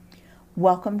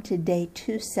Welcome to day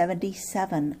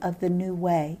 277 of the New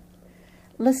Way.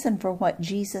 Listen for what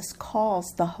Jesus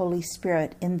calls the Holy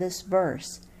Spirit in this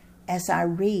verse as I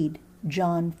read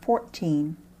John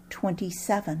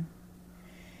 14:27.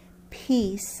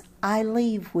 Peace I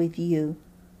leave with you.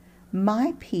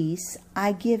 My peace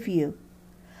I give you.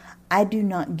 I do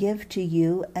not give to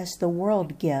you as the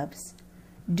world gives.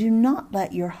 Do not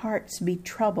let your hearts be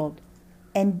troubled,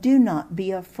 and do not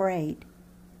be afraid.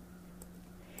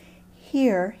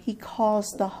 Here he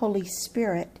calls the Holy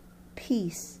Spirit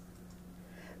peace.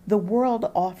 The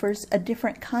world offers a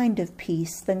different kind of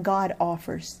peace than God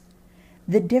offers.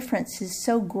 The difference is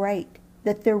so great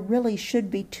that there really should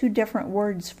be two different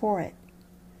words for it.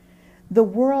 The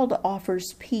world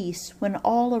offers peace when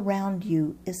all around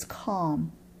you is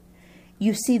calm.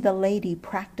 You see the lady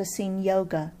practicing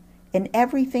yoga, and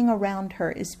everything around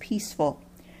her is peaceful.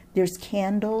 There's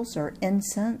candles or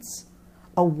incense,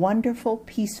 a wonderful,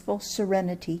 peaceful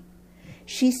serenity.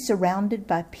 She's surrounded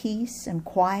by peace and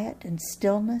quiet and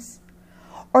stillness.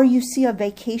 Or you see a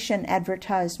vacation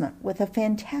advertisement with a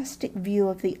fantastic view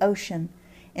of the ocean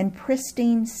and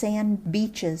pristine sand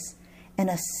beaches and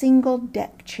a single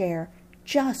deck chair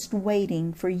just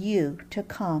waiting for you to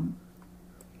come.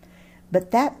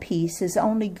 But that peace is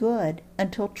only good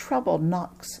until trouble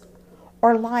knocks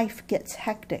or life gets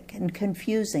hectic and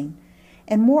confusing,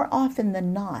 and more often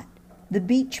than not, the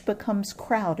beach becomes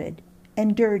crowded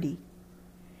and dirty.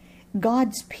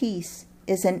 God's peace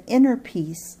is an inner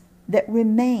peace that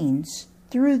remains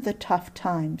through the tough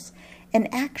times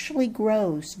and actually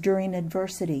grows during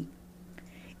adversity.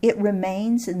 It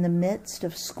remains in the midst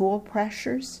of school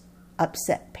pressures,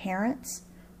 upset parents,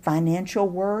 financial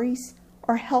worries,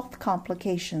 or health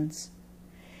complications.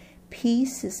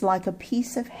 Peace is like a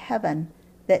piece of heaven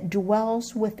that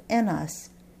dwells within us,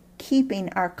 keeping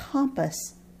our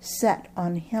compass set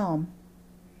on Him.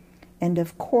 And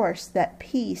of course, that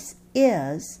peace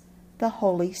is the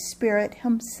Holy Spirit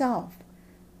Himself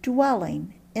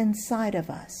dwelling inside of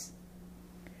us.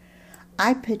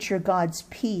 I picture God's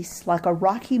peace like a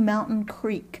Rocky Mountain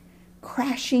creek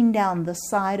crashing down the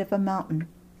side of a mountain.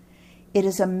 It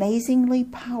is amazingly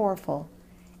powerful,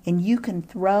 and you can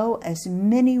throw as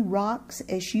many rocks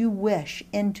as you wish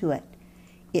into it.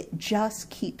 It just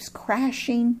keeps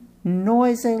crashing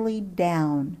noisily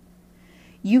down.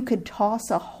 You could toss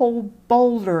a whole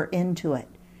boulder into it,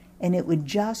 and it would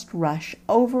just rush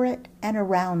over it and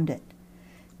around it.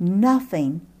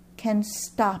 Nothing can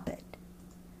stop it.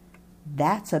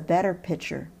 That's a better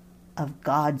picture of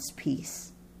God's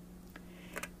peace.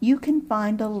 You can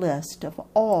find a list of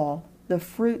all the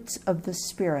fruits of the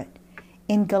Spirit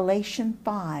in Galatians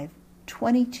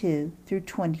 5:22 through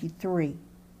 23.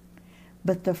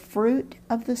 But the fruit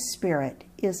of the Spirit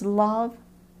is love,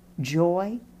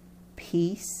 joy,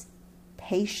 peace,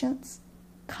 patience,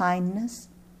 kindness,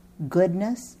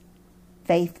 goodness,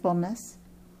 faithfulness,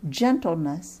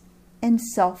 gentleness, and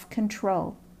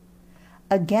self-control.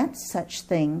 Against such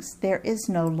things there is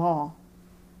no law.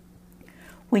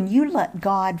 When you let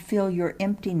God fill your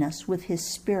emptiness with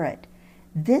His Spirit,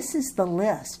 this is the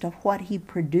list of what He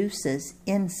produces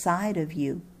inside of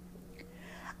you.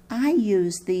 I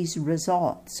use these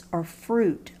results or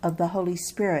fruit of the Holy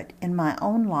Spirit in my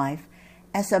own life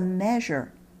as a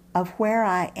measure of where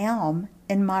I am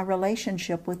in my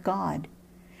relationship with God.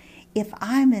 If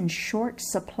I'm in short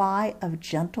supply of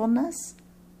gentleness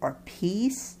or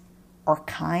peace or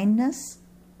kindness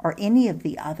or any of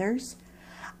the others,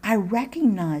 I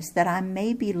recognize that I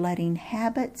may be letting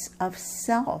habits of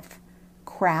self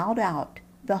crowd out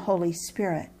the Holy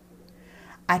Spirit.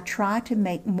 I try to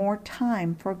make more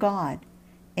time for God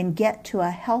and get to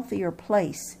a healthier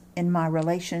place in my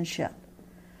relationship.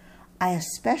 I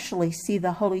especially see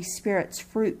the Holy Spirit's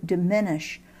fruit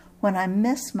diminish when I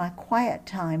miss my quiet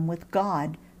time with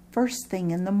God first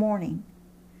thing in the morning.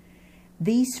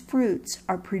 These fruits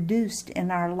are produced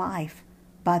in our life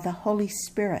by the Holy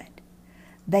Spirit.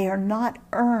 They are not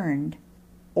earned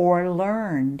or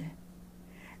learned.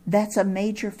 That's a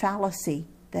major fallacy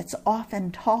that's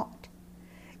often taught.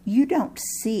 You don't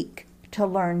seek to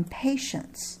learn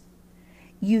patience.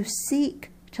 You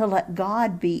seek to let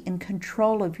God be in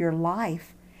control of your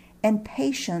life, and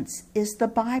patience is the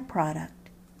byproduct.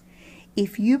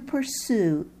 If you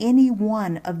pursue any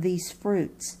one of these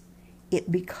fruits,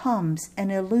 it becomes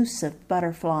an elusive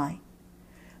butterfly.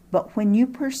 But when you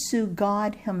pursue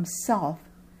God Himself,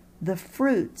 the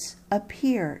fruits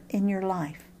appear in your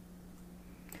life.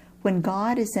 When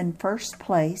God is in first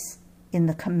place, in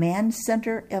the command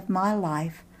center of my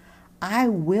life, I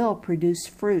will produce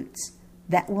fruits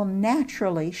that will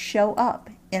naturally show up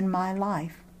in my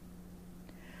life.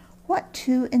 what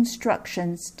two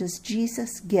instructions does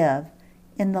Jesus give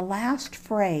in the last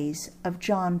phrase of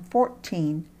John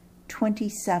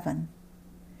 14:27?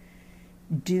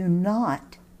 Do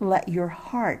not let your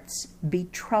hearts be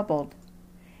troubled,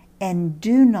 and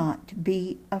do not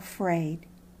be afraid.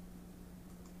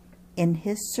 In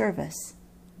his service,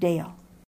 Dale.